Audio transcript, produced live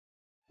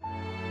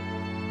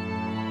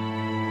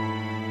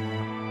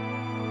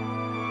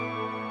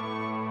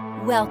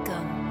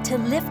Welcome to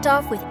Lift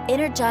Off with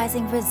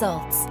Energizing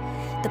Results,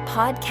 the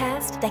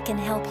podcast that can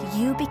help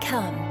you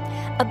become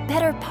a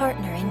better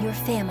partner in your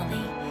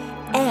family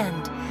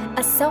and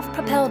a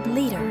self-propelled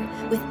leader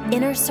with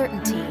inner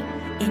certainty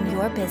in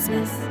your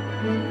business.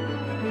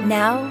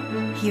 Now,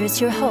 here's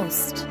your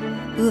host,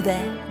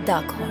 Uwe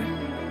Daghorn.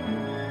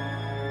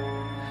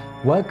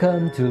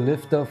 Welcome to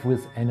Lift Off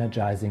with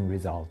Energizing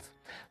Results.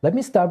 Let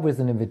me start with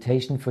an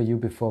invitation for you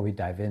before we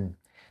dive in.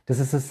 This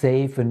is a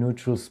safe and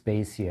neutral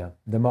space here.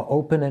 The more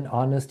open and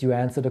honest you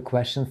answer the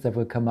questions that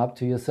will come up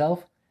to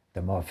yourself,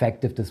 the more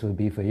effective this will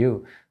be for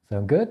you.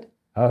 Sound good?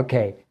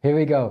 Okay, here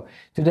we go.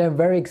 Today I'm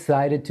very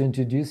excited to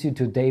introduce you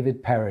to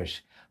David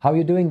Parrish. How are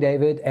you doing,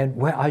 David? And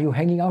where are you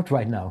hanging out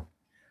right now?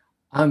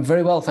 I'm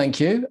very well, thank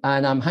you.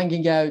 And I'm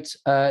hanging out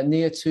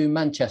near to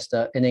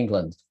Manchester in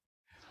England.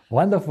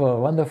 Wonderful,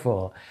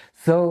 wonderful.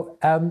 So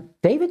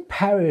David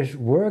Parrish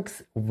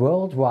works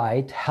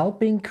worldwide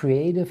helping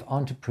creative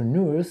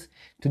entrepreneurs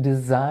to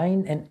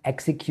design and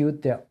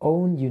execute their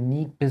own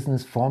unique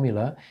business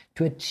formula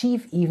to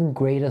achieve even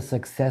greater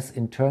success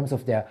in terms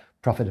of their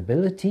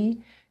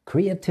profitability,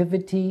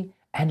 creativity,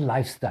 and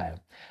lifestyle.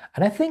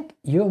 And I think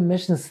your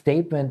mission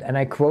statement, and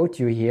I quote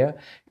you here,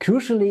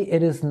 crucially,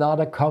 it is not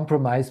a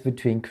compromise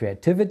between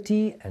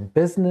creativity and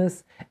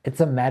business.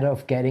 It's a matter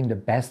of getting the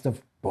best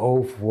of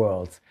both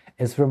worlds.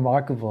 It's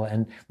remarkable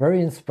and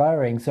very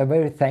inspiring. So I'm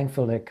very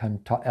thankful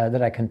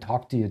that I can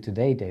talk to you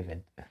today,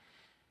 David.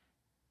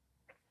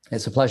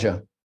 It's a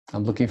pleasure.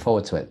 I'm looking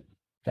forward to it.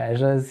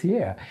 Pleasure is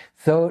here.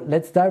 So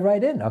let's dive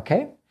right in,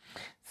 okay?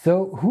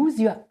 So who's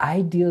your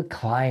ideal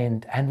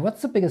client and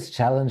what's the biggest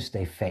challenge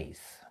they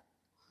face?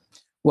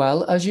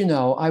 Well, as you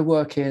know, I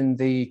work in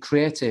the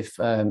creative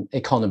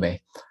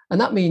economy, and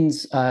that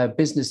means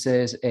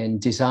businesses in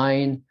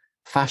design,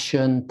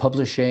 fashion,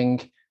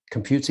 publishing,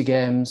 computer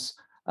games,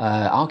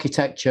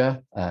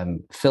 architecture,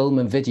 film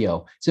and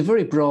video. It's a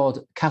very broad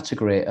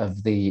category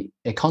of the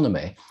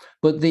economy.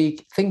 But the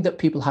thing that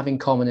people have in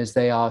common is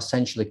they are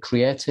essentially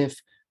creative,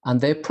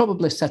 and they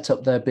probably set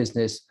up their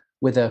business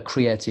with a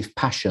creative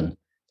passion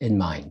in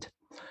mind.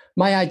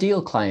 My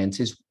ideal client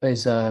is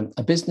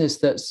a business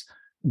that's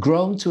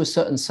grown to a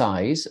certain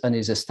size and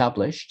is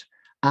established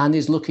and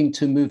is looking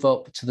to move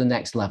up to the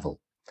next level.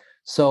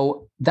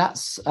 So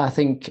that's, I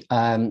think,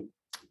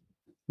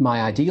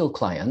 my ideal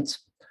client.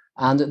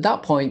 And at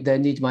that point, they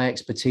need my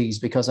expertise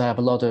because I have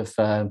a lot of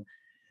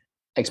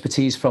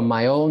expertise from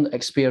my own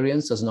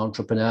experience as an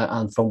entrepreneur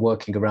and from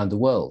working around the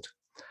world.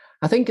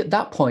 I think at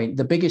that point,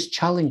 the biggest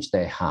challenge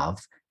they have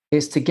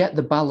is to get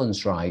the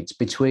balance right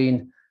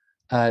between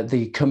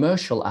the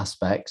commercial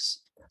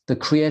aspects, the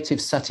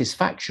creative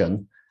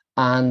satisfaction,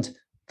 and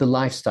the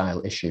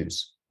lifestyle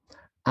issues.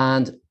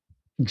 And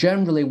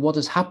generally, what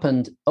has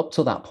happened up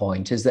to that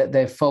point is that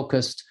they've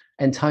focused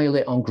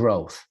entirely on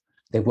growth.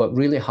 They've worked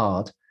really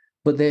hard,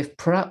 but they've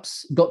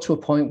perhaps got to a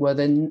point where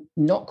they're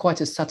not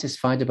quite as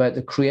satisfied about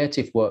the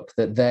creative work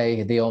that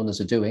the owners,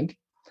 are doing.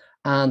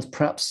 And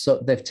perhaps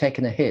they've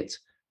taken a hit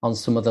on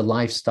some of the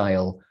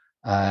lifestyle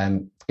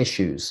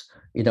issues.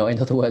 You know, in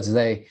other words,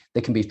 they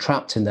can be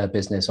trapped in their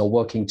business or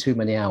working too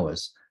many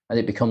hours, and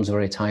it becomes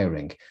very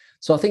tiring.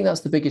 So I think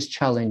that's the biggest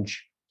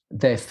challenge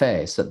they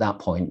face at that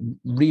point,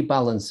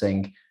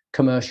 rebalancing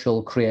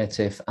commercial,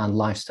 creative, and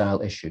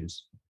lifestyle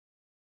issues.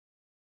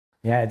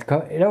 Yeah,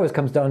 it always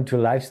comes down to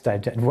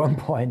lifestyle at one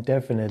point,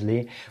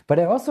 definitely. But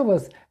it also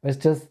was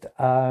just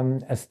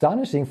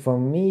astonishing for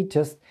me,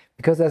 just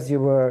because as you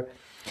were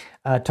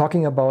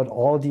talking about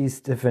all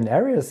these different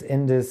areas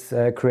in this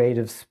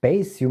creative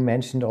space, you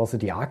mentioned also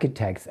the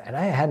architects, and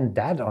I hadn't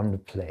that on the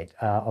plate,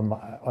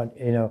 kind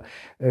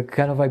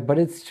of like, but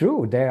it's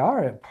true, they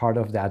are a part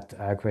of that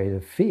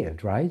creative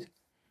field, right?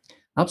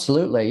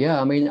 Absolutely, yeah.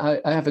 I mean, I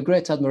have a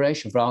great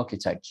admiration for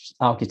architects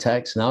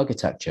and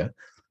architecture,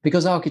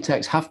 because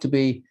architects have to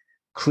be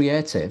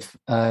creative.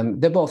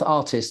 They're both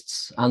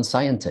artists and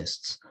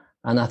scientists.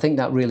 And I think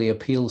that really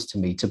appeals to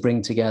me, to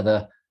bring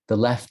together the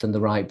left and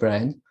the right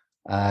brain,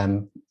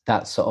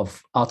 that sort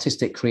of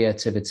artistic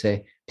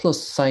creativity,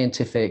 plus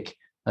scientific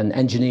and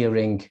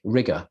engineering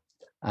rigor.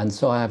 And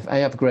so I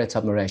have great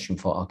admiration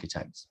for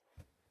architects.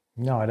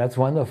 No, that's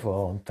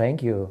wonderful.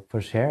 Thank you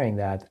for sharing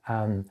that.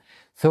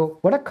 So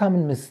what are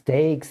common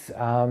mistakes,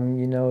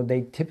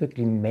 they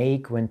typically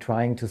make when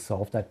trying to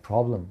solve that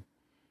problem?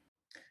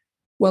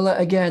 Well,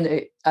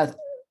 again,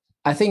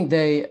 I think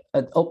they,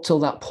 up till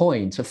that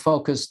point, have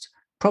focused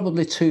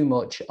probably too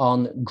much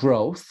on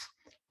growth,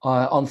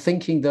 on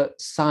thinking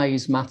that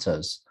size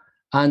matters.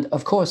 And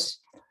of course,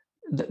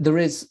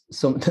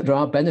 there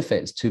are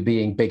benefits to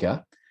being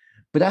bigger.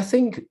 But I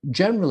think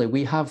generally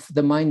we have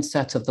the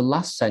mindset of the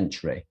last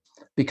century,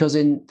 because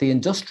in the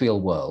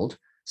industrial world,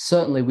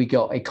 certainly we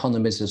got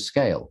economies of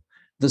scale.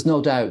 There's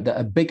no doubt that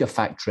a bigger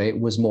factory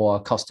was more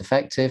cost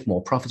effective,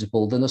 more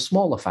profitable than a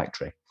smaller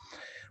factory.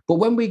 But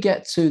when we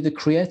get to the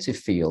creative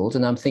field,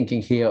 and I'm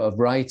thinking here of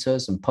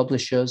writers and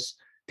publishers,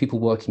 people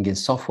working in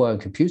software and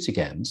computer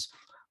games,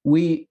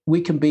 we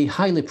can be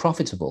highly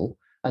profitable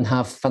and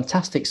have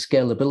fantastic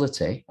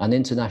scalability and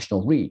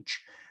international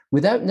reach.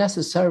 without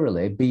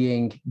necessarily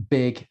being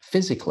big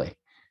physically.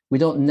 We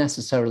don't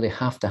necessarily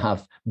have to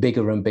have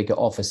bigger and bigger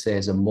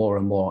offices and more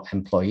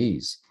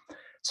employees.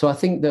 So I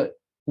think that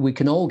we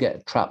can all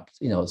get trapped,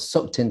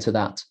 sucked into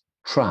that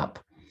trap.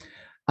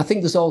 I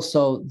think there's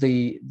also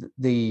the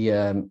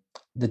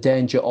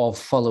danger of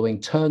following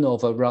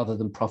turnover rather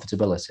than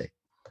profitability.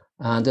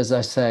 And as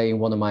I say in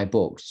one of my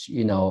books,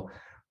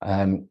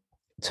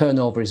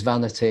 turnover is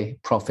vanity,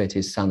 profit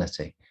is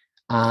sanity.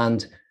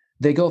 And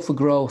they go for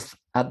growth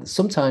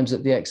sometimes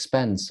at the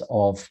expense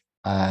of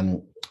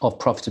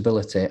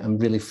profitability,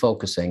 and really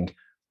focusing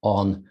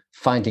on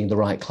finding the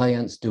right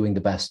clients, doing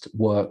the best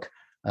work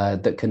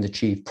that can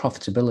achieve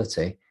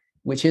profitability,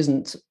 which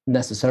isn't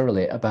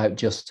necessarily about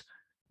just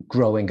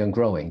growing and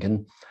growing.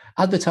 And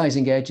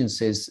advertising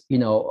agencies,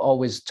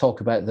 always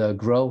talk about their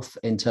growth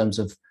in terms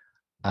of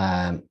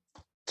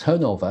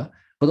turnover,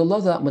 but a lot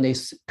of that money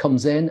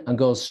comes in and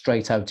goes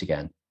straight out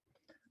again.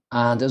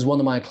 And as one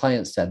of my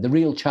clients said, the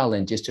real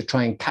challenge is to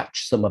try and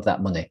catch some of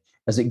that money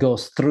as it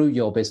goes through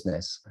your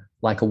business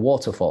like a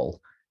waterfall.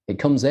 It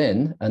comes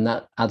in and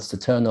that adds to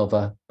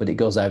turnover, but it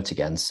goes out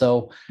again.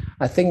 So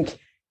I think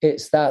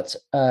it's that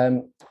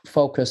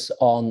focus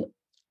on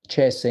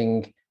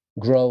chasing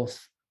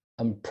growth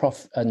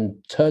and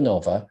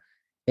turnover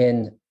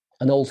in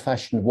an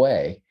old-fashioned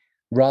way,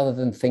 rather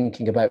than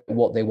thinking about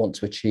what they want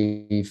to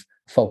achieve,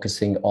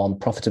 focusing on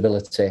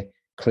profitability,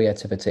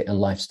 creativity, and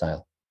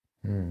lifestyle.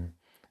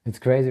 It's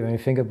crazy when you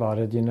think about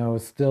it,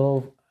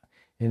 still,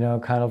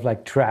 kind of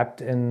like trapped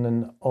in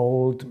an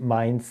old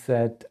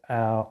mindset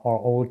or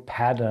old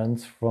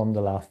patterns from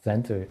the last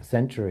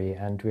century,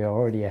 and we are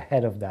already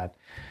ahead of that,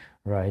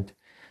 right?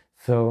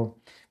 So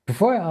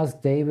before I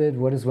ask David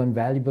what is one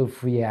valuable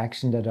free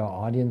action that our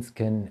audience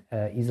can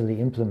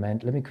easily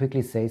implement, let me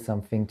quickly say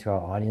something to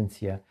our audience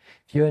here.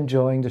 If you're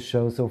enjoying the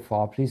show so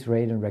far, please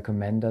rate and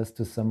recommend us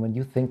to someone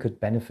you think could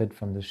benefit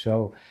from the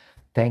show.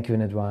 Thank you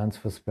in advance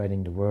for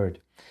spreading the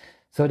word.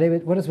 So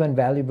David, what is one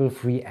valuable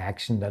free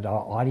action that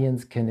our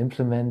audience can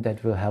implement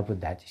that will help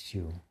with that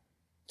issue?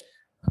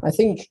 I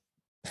think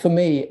for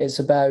me, it's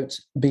about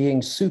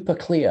being super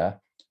clear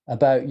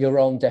about your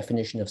own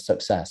definition of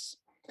success.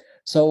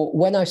 So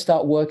when I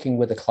start working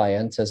with a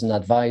client as an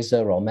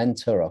advisor or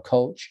mentor or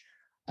coach,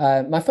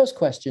 my first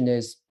question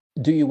is,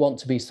 do you want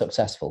to be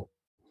successful?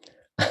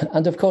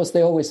 And of course,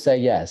 they always say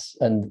yes.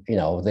 And,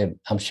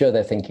 I'm sure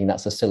they're thinking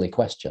that's a silly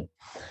question.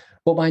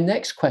 But my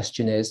next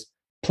question is,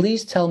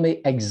 please tell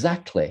me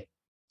exactly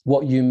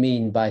what you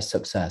mean by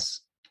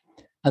success.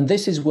 And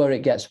this is where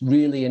it gets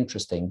really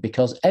interesting,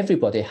 because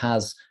everybody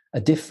has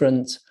a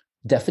different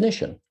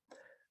definition.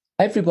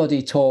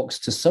 Everybody talks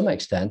to some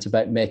extent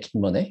about making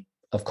money,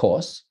 of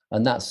course,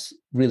 and that's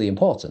really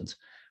important.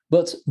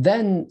 But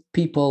then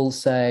people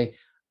say,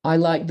 I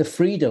like the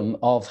freedom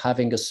of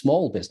having a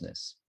small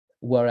business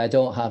where I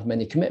don't have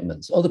many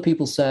commitments. Other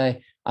people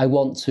say, I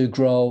want to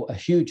grow a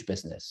huge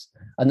business.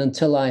 And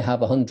until I have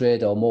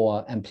 100 or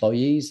more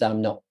employees,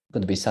 I'm not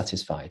going to be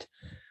satisfied.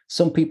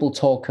 Some people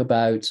talk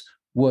about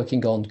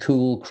working on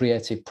cool,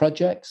 creative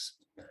projects.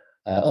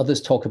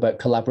 Others talk about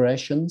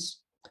collaborations.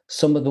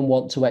 Some of them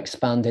want to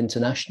expand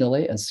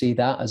internationally and see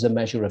that as a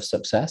measure of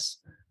success.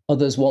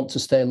 Others want to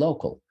stay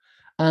local.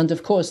 And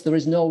of course, there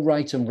is no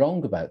right and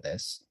wrong about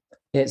this.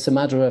 It's a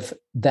matter of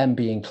them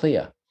being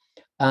clear.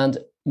 And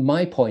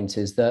my point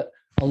is that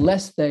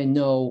unless they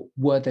know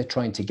where they're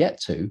trying to get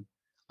to,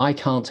 I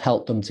can't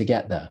help them to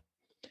get there.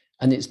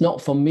 And it's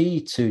not for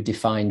me to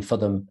define for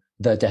them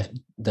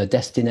the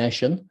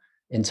destination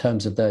in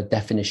terms of the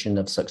definition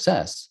of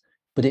success,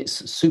 but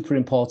it's super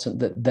important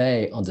that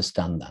they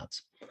understand that.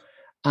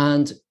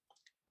 And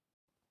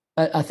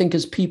I think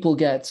as people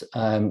get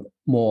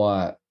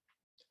more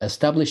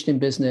established in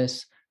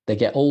business, they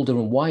get older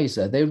and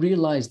wiser, they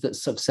realize that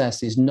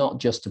success is not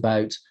just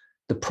about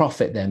the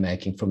profit they're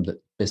making from the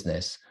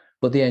business,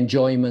 but the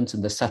enjoyment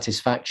and the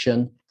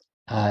satisfaction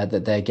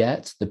that they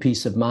get, the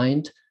peace of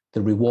mind,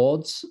 the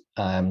rewards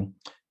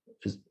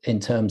in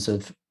terms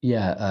of,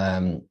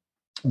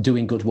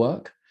 doing good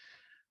work,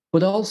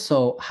 but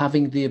also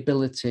having the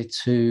ability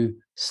to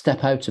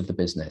step out of the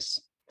business.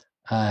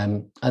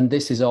 And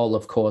this is all,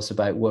 of course,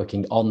 about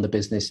working on the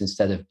business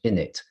instead of in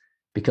it,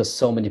 because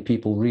so many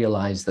people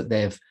realize that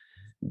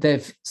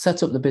they've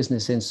set up the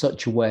business in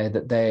such a way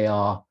that they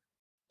are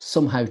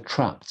somehow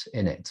trapped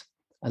in it.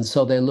 And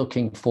so they're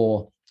looking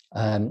for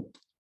the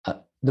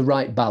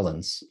right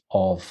balance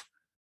of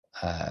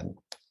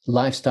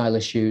lifestyle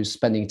issues,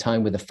 spending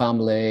time with the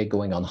family,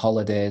 going on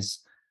holidays,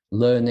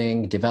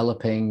 learning,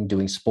 developing,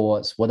 doing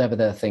sports, whatever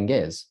their thing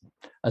is,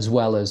 as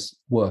well as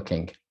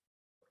working.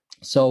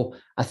 So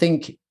I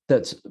think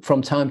that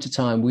from time to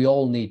time, we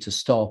all need to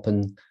stop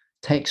and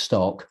take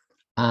stock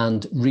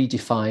and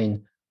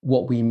redefine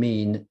what we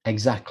mean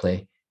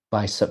exactly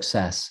by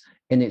success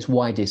in its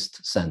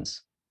widest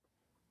sense.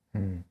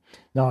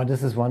 No,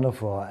 this is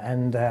wonderful.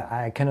 And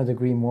I cannot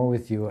agree more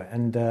with you.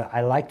 And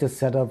I like the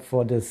setup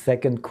for the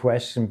second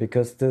question,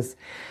 because the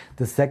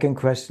second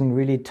question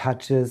really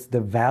touches the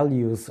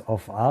values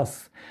of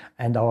us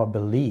and our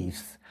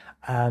beliefs.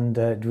 and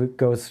it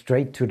goes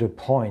straight to the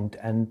point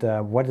and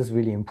what is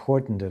really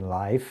important in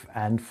life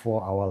and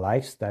for our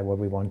lifestyle, what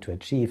we want to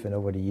achieve. And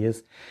over the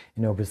years,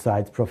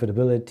 besides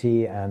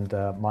profitability and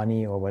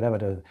money or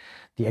whatever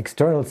the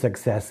external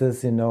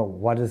successes,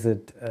 what does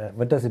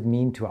it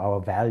mean to our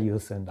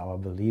values and our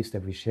beliefs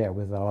that we share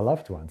with our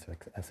loved ones,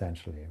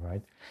 essentially,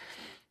 right?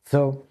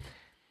 So,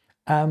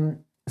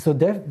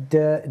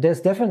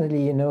 there's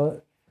definitely,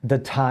 the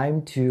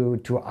time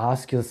to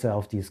ask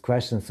yourself these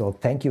questions. So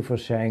thank you for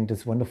sharing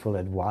this wonderful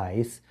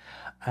advice.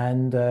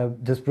 And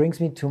this brings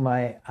me to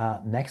my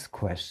next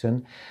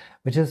question,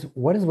 which is,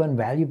 what is one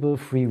valuable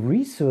free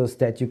resource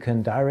that you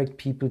can direct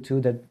people to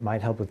that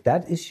might help with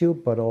that issue,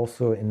 but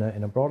also in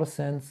a broader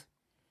sense?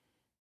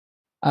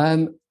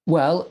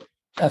 Well,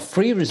 a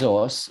free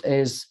resource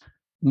is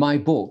my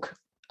book,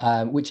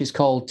 which is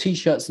called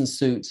T-Shirts and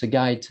Suits, A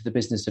Guide to the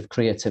Business of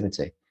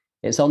Creativity.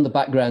 It's on the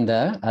background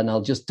there, and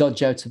I'll just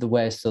dodge out of the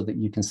way so that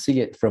you can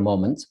see it for a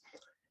moment.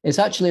 It's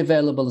actually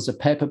available as a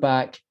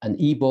paperback, an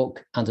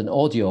ebook, and an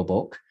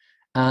audiobook,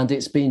 and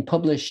it's been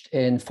published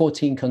in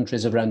 14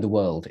 countries around the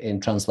world in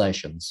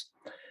translations.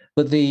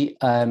 But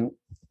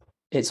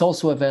it's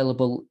also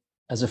available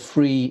as a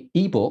free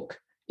ebook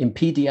in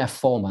PDF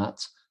format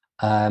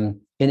in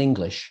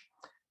English.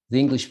 The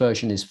English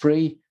version is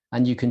free,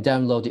 and you can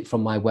download it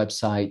from my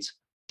website,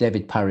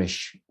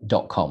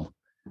 davidparish.com.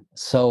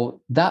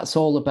 So that's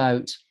all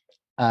about,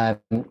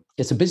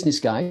 it's a business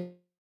guide,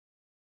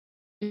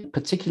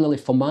 particularly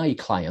for my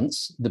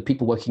clients, the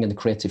people working in the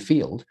creative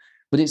field,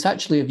 but it's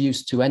actually of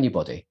use to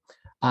anybody.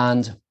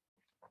 And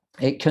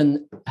it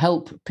can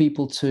help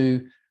people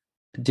to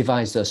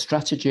devise their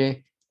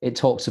strategy. It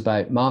talks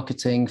about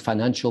marketing,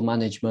 financial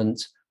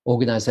management,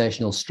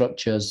 organizational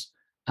structures,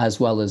 as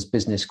well as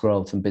business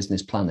growth and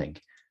business planning.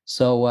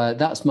 So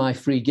that's my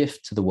free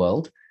gift to the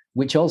world,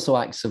 which also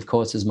acts, of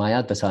course, as my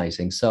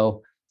advertising.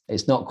 So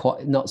it's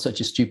not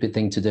such a stupid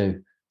thing to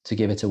do to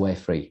give it away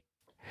free.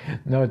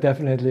 No,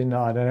 definitely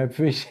not. And I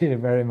appreciate it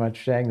very much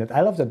sharing that.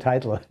 I love the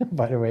title,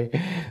 by the way.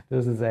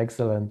 This is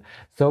excellent.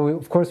 So,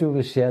 of course, we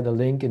will share the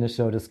link in the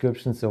show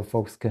description so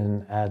folks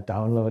can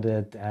download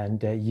it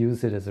and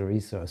use it as a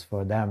resource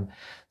for them.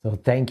 So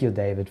thank you,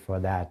 David, for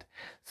that.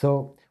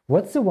 So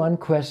what's the one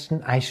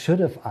question I should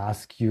have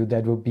asked you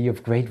that would be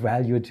of great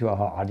value to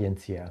our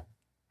audience here?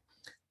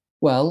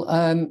 Well,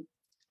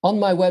 on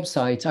my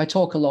website, I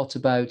talk a lot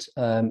about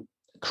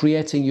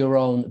creating your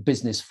own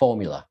business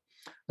formula.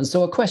 And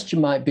so a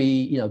question might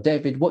be,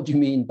 David, what do you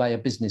mean by a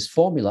business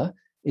formula?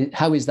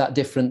 How is that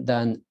different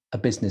than a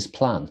business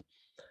plan?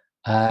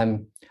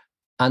 And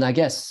I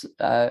guess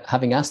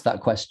having asked that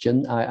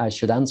question, I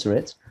should answer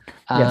it.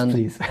 And,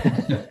 yes,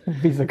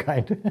 please. Be so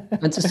kind.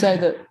 And to say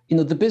that,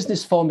 the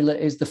business formula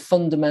is the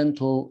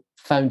fundamental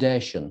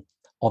foundation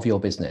of your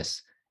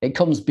business. It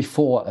comes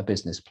before a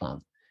business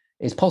plan.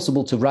 It's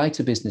possible to write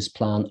a business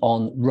plan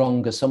on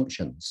wrong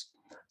assumptions.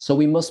 So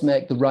we must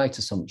make the right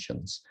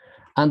assumptions.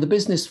 And the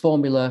business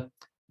formula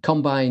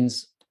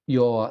combines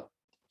your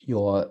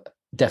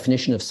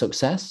definition of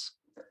success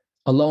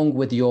along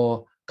with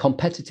your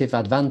competitive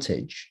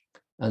advantage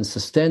and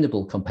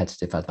sustainable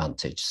competitive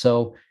advantage.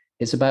 So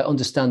it's about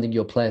understanding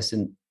your place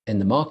in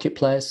the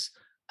marketplace.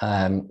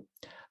 And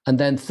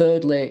then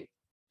thirdly,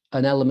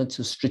 an element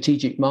of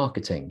strategic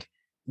marketing,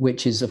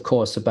 which is, of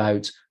course,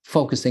 about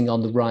focusing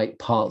on the right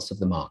parts of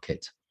the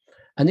market.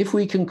 And if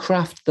we can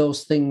craft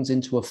those things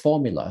into a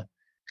formula,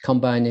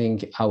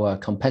 combining our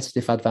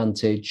competitive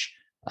advantage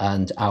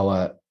and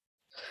our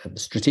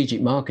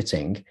strategic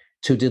marketing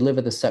to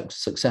deliver the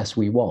success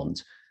we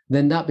want,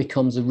 then that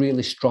becomes a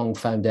really strong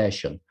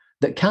foundation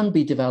that can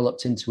be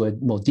developed into a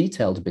more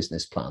detailed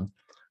business plan.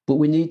 But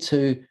we need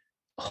to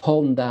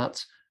hone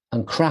that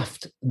and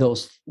craft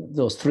those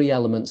three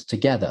elements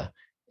together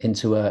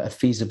into a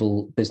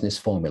feasible business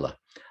formula.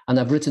 And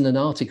I've written an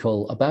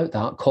article about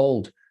that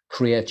called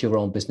Create Your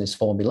Own Business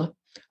Formula.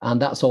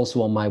 And that's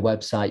also on my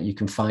website. You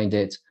can find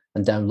it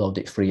and download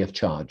it free of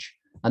charge.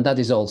 And that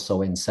is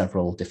also in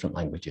several different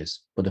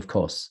languages, but of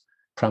course,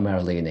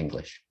 primarily in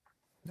English.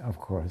 Of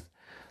course.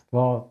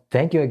 Well,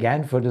 thank you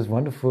again for this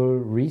wonderful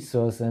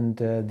resource and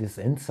this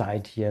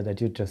insight here that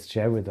you just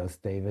shared with us,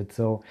 David.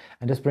 So,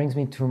 and this brings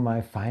me to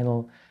my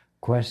final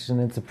question.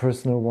 It's a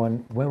personal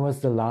one. When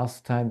was the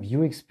last time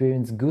you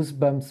experienced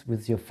goosebumps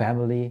with your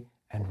family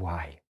and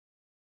why?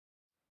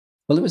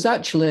 Well, it was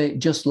actually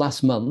just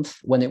last month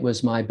when it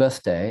was my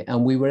birthday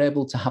and we were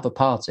able to have a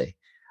party.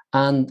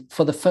 And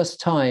for the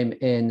first time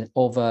in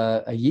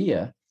over a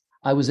year,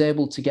 I was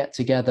able to get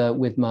together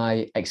with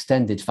my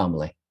extended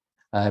family.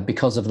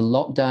 Because of the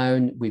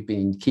lockdown, we've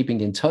been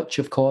keeping in touch,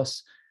 of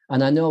course.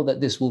 And I know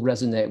that this will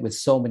resonate with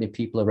so many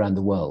people around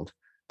the world,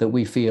 that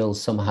we feel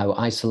somehow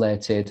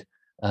isolated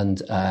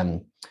and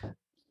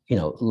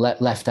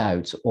left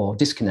out or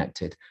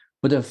disconnected.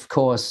 But of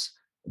course,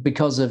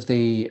 because of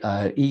the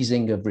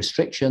easing of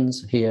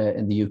restrictions here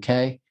in the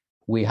UK,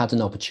 we had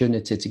an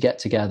opportunity to get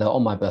together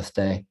on my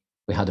birthday.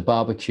 We had a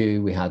barbecue,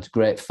 we had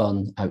great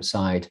fun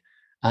outside.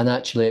 And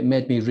actually, it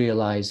made me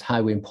realize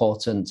how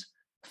important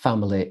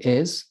family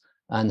is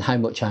and how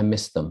much I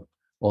miss them.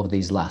 over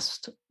these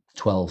last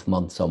 12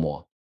 months or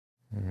more.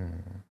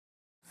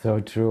 So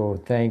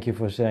true. Thank you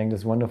for sharing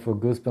this wonderful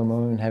goosebump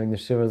moment, having the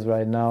shivers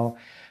right now.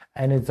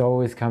 And it's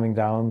always coming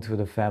down to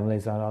the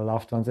families and our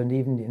loved ones. And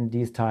even in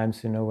these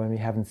times, when we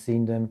haven't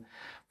seen them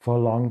for a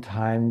long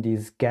time,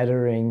 these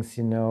gatherings,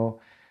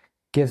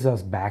 gives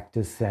us back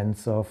this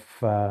sense of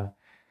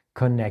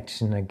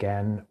connection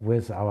again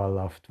with our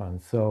loved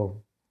ones.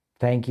 So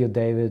thank you,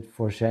 David,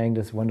 for sharing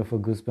this wonderful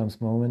goosebumps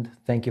moment.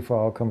 Thank you for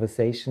our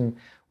conversation.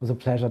 It was a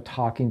pleasure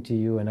talking to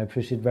you, and I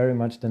appreciate very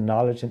much the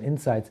knowledge and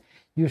insights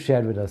you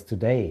shared with us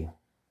today.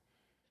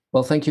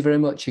 Well, thank you very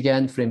much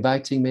again for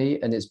inviting me,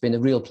 and it's been a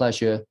real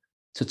pleasure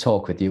to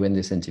talk with you in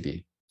this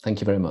interview. Thank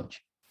you very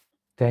much.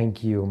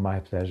 Thank you, my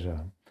pleasure.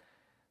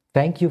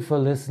 Thank you for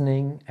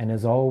listening, and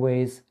as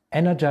always,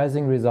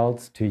 energizing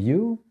results to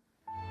you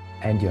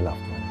and your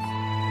loved ones.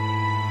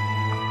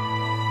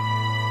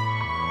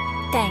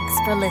 Thanks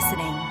for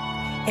listening.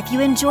 If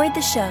you enjoyed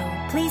the show,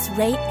 please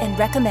rate and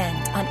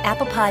recommend on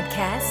Apple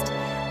Podcast,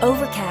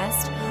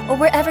 Overcast, or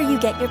wherever you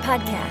get your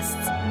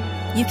podcasts.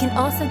 You can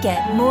also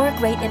get more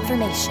great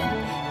information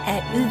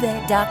at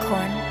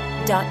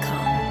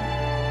uwedockhorn.com.